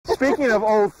speaking of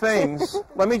old things,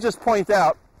 let me just point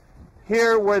out,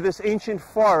 here where this ancient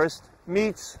forest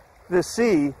meets the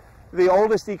sea, the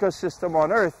oldest ecosystem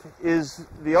on Earth is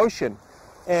the ocean.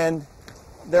 And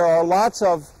there are lots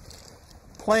of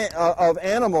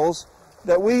animals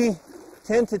that we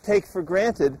tend to take for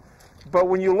granted, but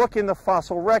when you look in the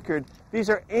fossil record, these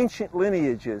are ancient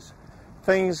lineages,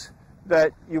 things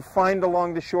that you find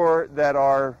along the shore that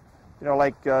are, you know,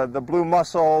 like the blue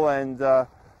mussel and the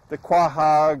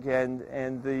quahog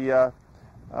and the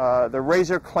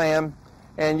razor clam,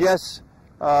 and yes,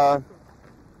 the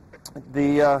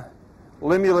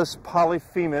Limulus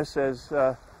polyphemus, as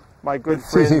my good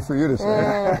friend. It's easy for you to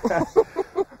say.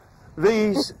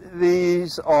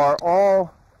 These are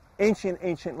all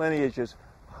ancient lineages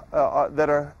that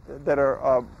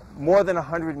are more than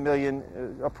 100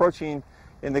 million, approaching,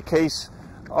 in the case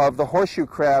of the horseshoe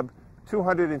crab,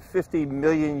 250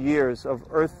 million years of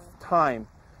Earth time.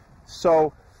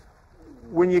 So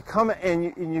when you come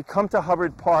you come to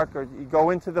Hubbard Park, or you go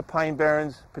into the Pine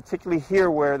Barrens, particularly here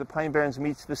where the Pine Barrens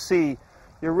meets the sea,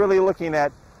 you're really looking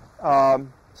at,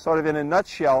 sort of in a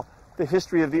nutshell, the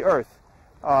history of the Earth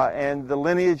and the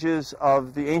lineages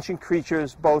of the ancient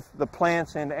creatures, both the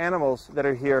plants and animals that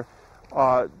are here,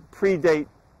 predate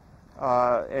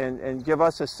and give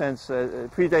us a sense,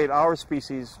 predate our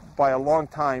species by a long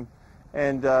time.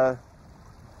 And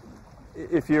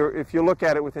if you look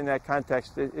at it within that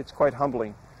context, it's quite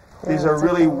humbling. These are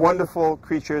really wonderful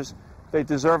creatures. They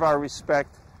deserve our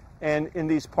respect, and in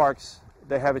these parks,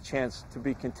 they have a chance to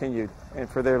be continued and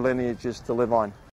for their lineages to live on.